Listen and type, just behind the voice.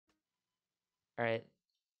Alright,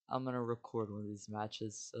 I'm gonna record one of these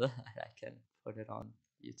matches so that I can put it on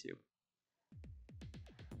YouTube.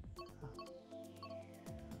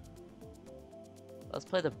 Let's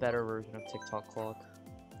play the better version of TikTok Clock.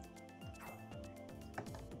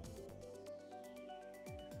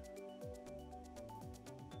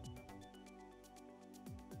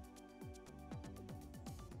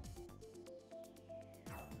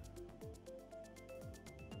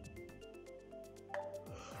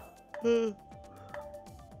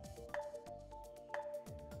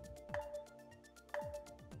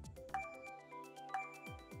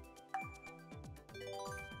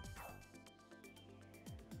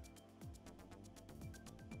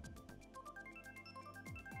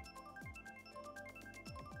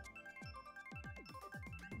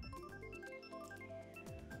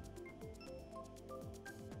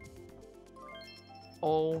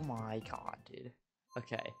 Oh my god, dude.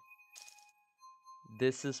 Okay.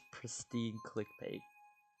 This is pristine clickbait.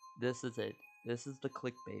 This is it. This is the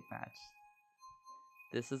clickbait match.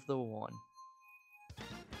 This is the one.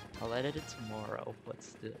 I'll edit it tomorrow, but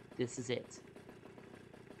still, this is it.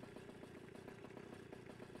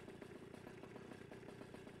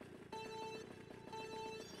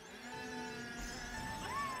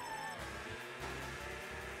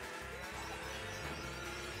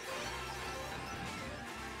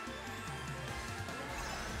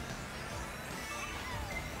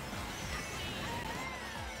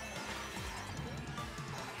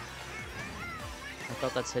 I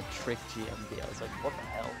thought that said Trick GMD. I was like, what the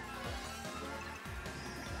hell?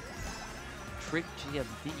 Trick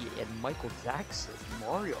GMD and Michael Jackson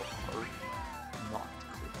Mario Kart. Not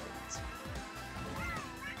clickbait.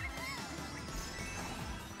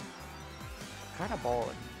 Kinda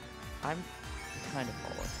ballin'. I'm kind of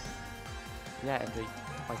ballin'. Yeah, and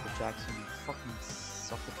Michael Jackson, you fucking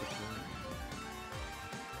suck at the game.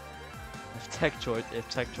 If Tech joins,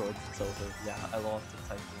 it's over. Yeah, I lost if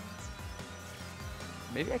Tech joins.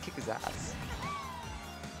 Maybe I kick his ass.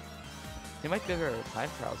 He might be better at time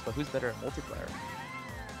trials, but who's better at multiplayer?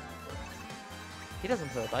 He doesn't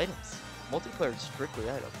play with items. Multiplayer is strictly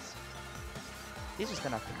items. He's just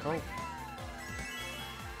gonna have to cope.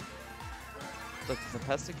 Look,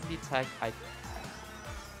 Tempesta can be tagged.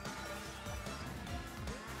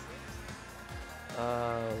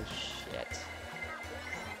 Oh shit.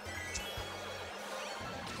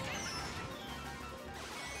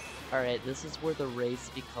 Alright, this is where the race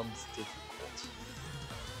becomes difficult.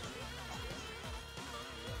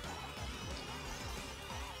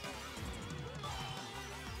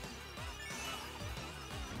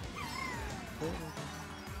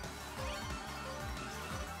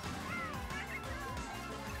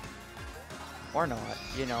 Or not,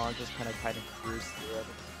 you know, I'm just kind of cruise through it.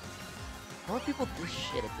 More people do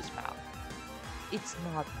shit at this map. It's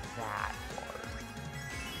not that hard.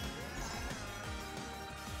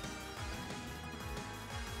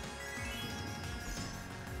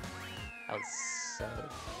 I was so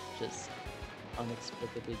just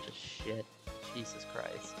unexplicably just shit. Jesus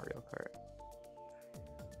Christ, Mario Kart.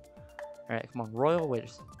 Alright, come on, Royal Wait.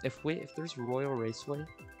 If there's Royal Raceway,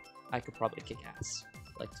 I could probably kick ass.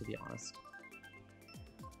 Like, to be honest.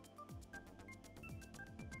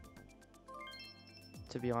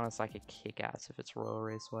 To be honest, I could kick ass if it's Royal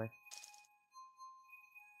Raceway.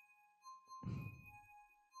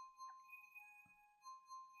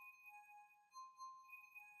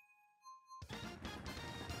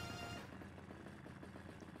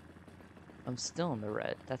 I'm still in the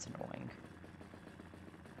red. That's annoying.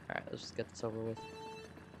 Alright, let's just get this over with.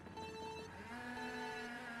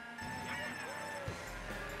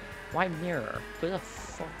 Why mirror? Who the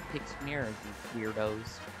fuck picks mirror, you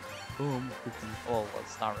weirdos? Boom, oh, well,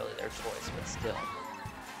 it's not really their choice, but still.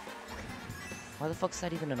 Why the fuck's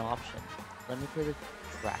that even an option? Let me play the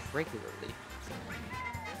track regularly.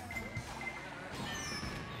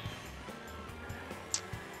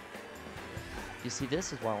 You see,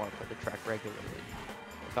 this is why I want to play the track regularly.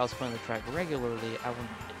 If I was playing the track regularly, I wouldn't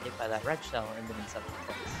get hit by that red shell and been in 7th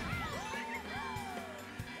place.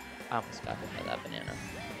 I almost got hit by that banana.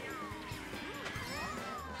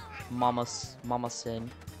 Mama Sin.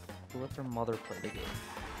 Who let their mother play the game?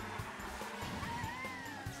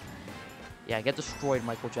 Yeah, get destroyed,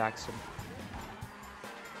 Michael Jackson.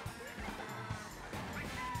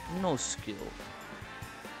 No skill.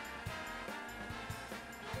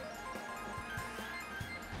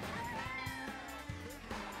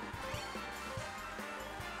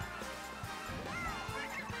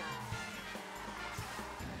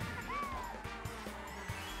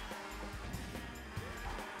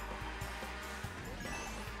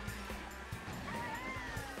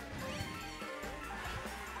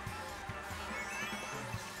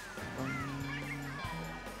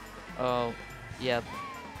 Oh, yeah.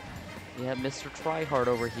 Yeah, Mr. Tryhard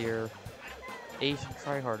over here. Asian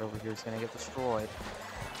Tryhard over here is gonna get destroyed.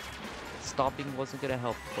 Stopping wasn't gonna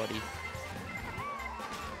help, buddy.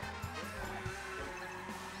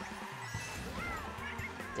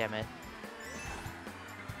 Damn it.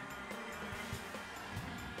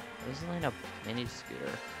 There's like a mini scooter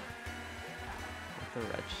with the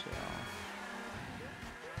red shell.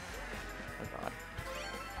 Oh god.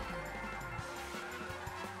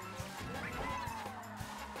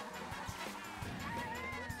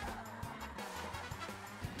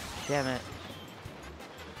 Damn it.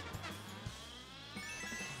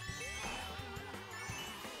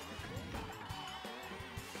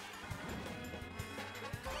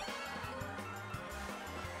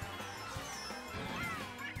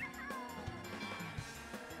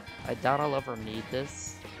 I doubt I'll ever need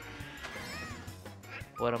this,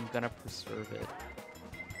 but I'm gonna preserve it.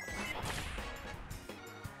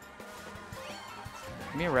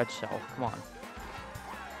 Give me a red shell, come on.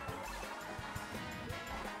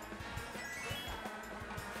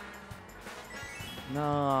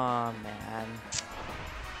 No, man.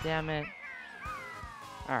 Damn it.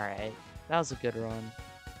 Alright, that was a good run.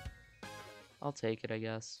 I'll take it, I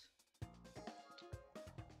guess.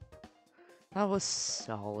 That was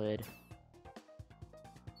solid.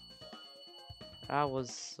 That was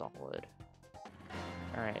solid.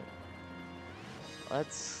 Alright.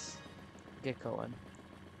 Let's get going.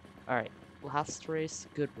 Alright, last race,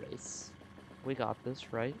 good race. We got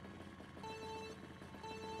this, right?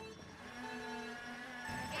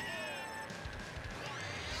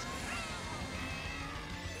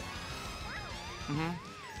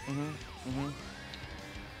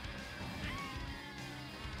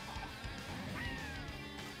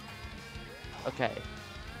 Okay.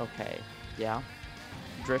 Okay. Yeah.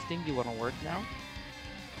 Drifting, you want to work now?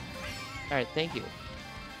 Alright, thank you.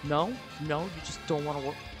 No? No, you just don't want to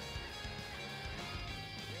work.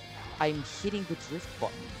 I'm hitting the drift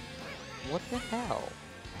button. What the hell?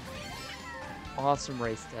 Awesome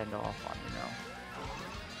race to end off on, you know.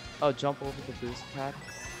 Oh, jump over the boost pad.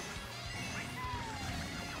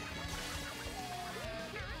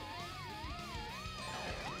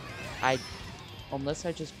 Unless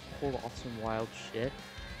I just pulled off some wild shit,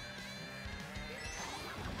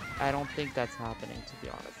 I don't think that's happening, to be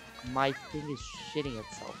honest. My thing is shitting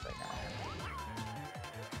itself right now.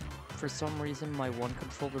 For some reason, my one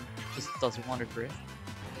controller just doesn't want to drift.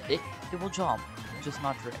 It will jump, just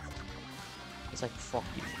not drift. It's like, fuck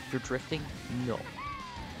you. You're drifting? No.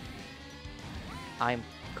 I'm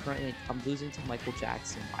losing to Michael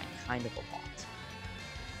Jackson by kind of a lot.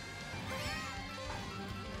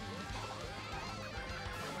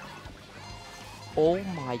 Oh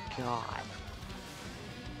my god.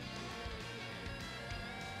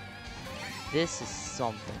 This is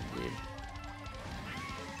something, dude.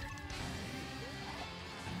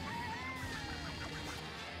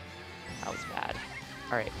 That was bad.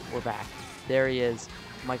 Alright, we're back. There he is.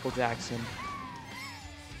 Michael Jackson.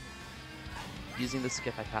 Using the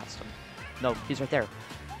skip, I passed him. No, he's right there.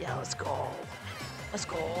 Yeah, let's go. Let's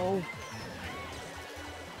go.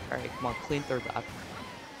 Alright, come on, clean third lap.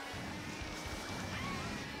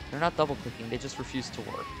 They're not double clicking, they just refuse to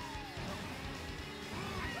work.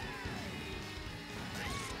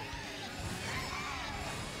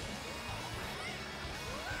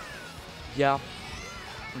 Yeah.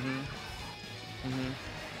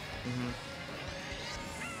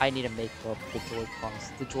 I need to make up the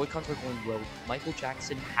Joy-Cons. The Joy-Cons are going rogue. Michael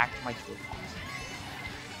Jackson hacked my Joy-Cons.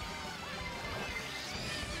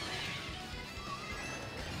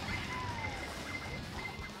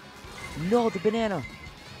 No, the banana!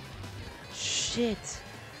 Shit!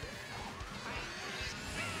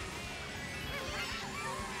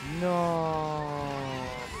 No!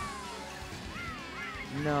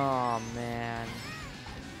 No, man.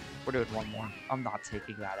 We're doing one more. I'm not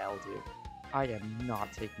taking that L, dude. I am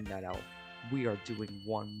not taking that L. We are doing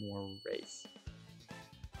one more race.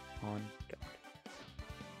 On God.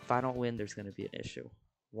 If I don't win, there's gonna be an issue.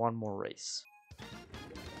 One more race.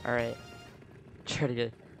 Alright. Try to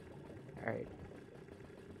get... Alright.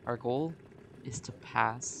 Our goal is to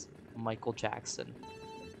pass Michael Jackson.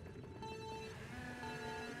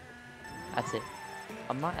 That's it.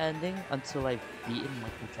 I'm not ending until I've beaten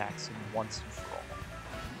Michael Jackson once and for all.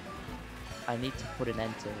 I need to put an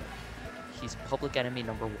end to it. He's public enemy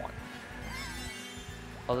number 1.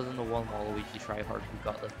 Other than the one Waluigi tryhard who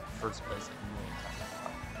got like first place like a million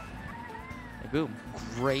times. And boom.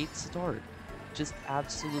 Great start. Just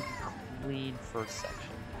absolutely clean first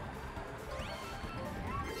section.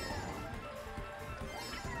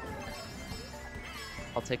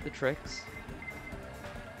 I'll take the tricks.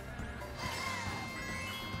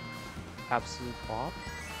 Absolute bop.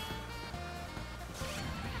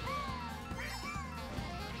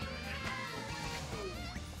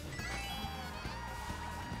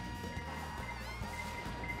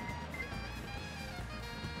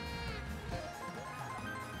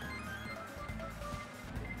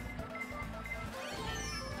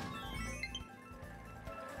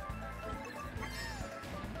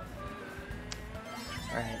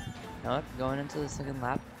 Alright, now going into the second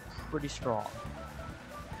lap, pretty strong.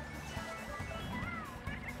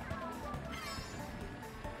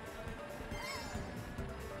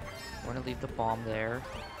 We're gonna leave the bomb there.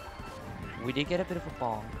 We did get a bit of a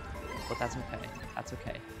bomb, but that's okay. That's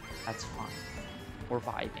okay. That's fine. We're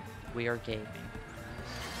vibing. We are gaming.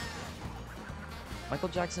 Michael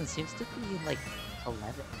Jackson seems to be in like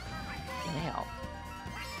 11. Damn.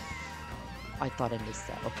 I thought I missed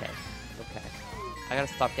that. Okay. Okay. I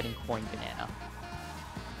gotta stop getting coin banana.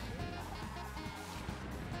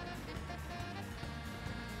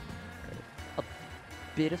 A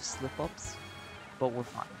bit of slip-ups, but we're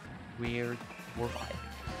fine. We're vibing.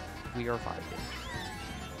 We are vibing.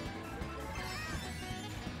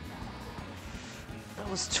 That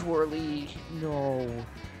was too early. No.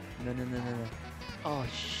 No, no, no, no, no. Oh,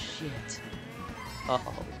 shit.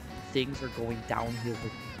 Uh-oh. Things are going downhill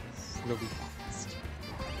really fast.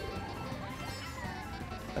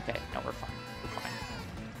 Okay, no, we're fine. We're fine.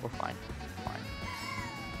 We're fine. We're fine.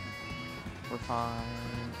 We're fine.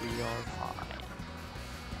 We are fine.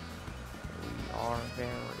 We are very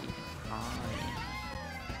fine.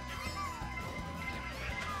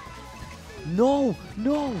 No!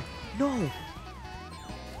 No! No!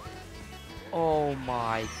 Oh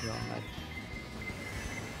my god.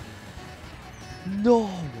 No!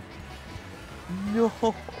 No!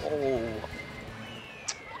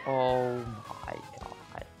 Oh my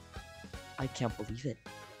god. I can't believe it.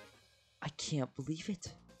 I can't believe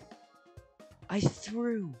it. I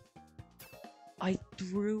threw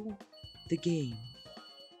the game.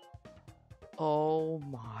 Oh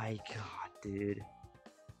my god, dude.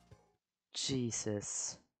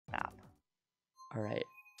 Jesus. Map. Alright,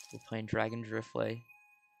 we're playing Dragon Driftway.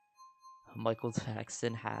 Michael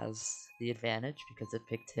Jackson has the advantage because it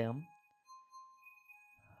picked him.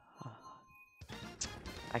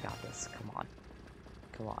 I got this. Come on.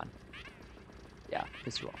 Come on. Yeah,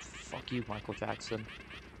 piss you off. Fuck you, Michael Jackson.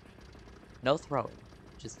 No throwing.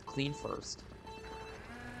 Just clean first.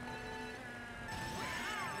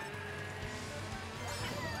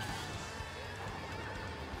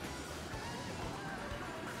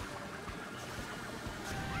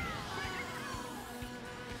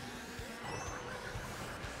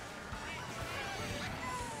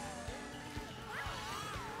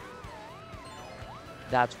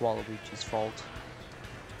 That's Waluigi's fault.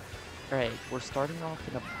 Alright, we're starting off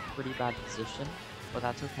in a pretty bad position, but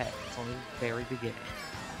that's okay. It's only the very beginning.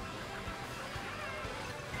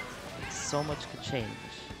 So much could change,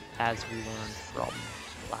 as we learned from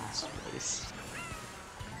last race.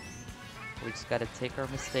 We just gotta take our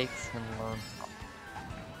mistakes and learn from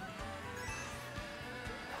them.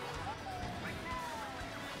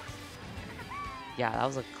 Yeah, that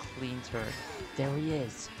was a clean turn. There he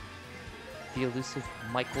is. The elusive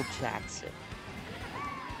Michael Jackson.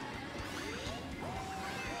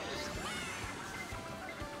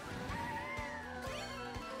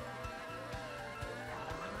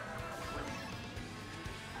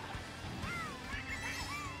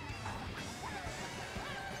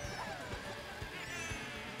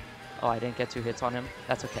 Oh, I didn't get 2 hits on him.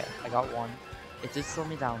 That's okay. I got 1. It did slow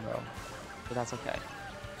me down though, but that's okay.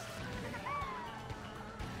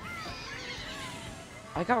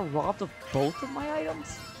 I got robbed of both of my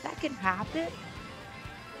items? That can happen?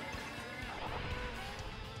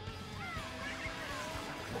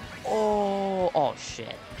 Oh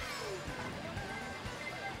shit.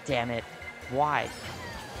 Damn it. Why?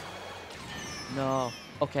 No.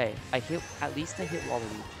 Okay, at least I hit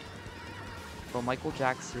Waluigi. But Michael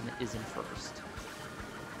Jackson is in first.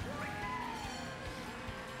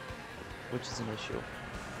 Which is an issue.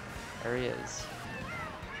 There he is.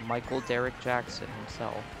 Michael Derek Jackson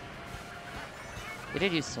himself. He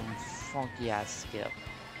did use some funky ass skip.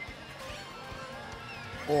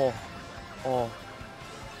 Oh,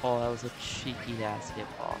 that was a cheeky ass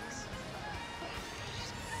hitbox.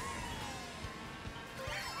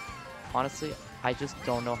 Honestly, I just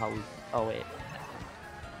don't know how we. Oh wait.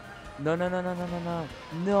 No.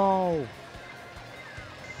 No.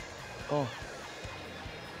 Oh.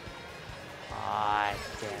 Ah,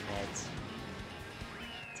 damn it.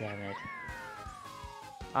 Damn it.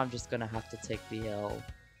 I'm just gonna have to take the L.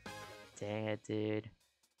 Dang it, dude.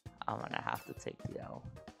 I'm gonna have to take the L.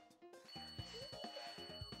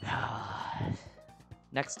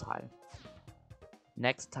 Next time.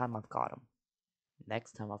 Next time I've got him.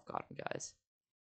 Next time I've got him, guys.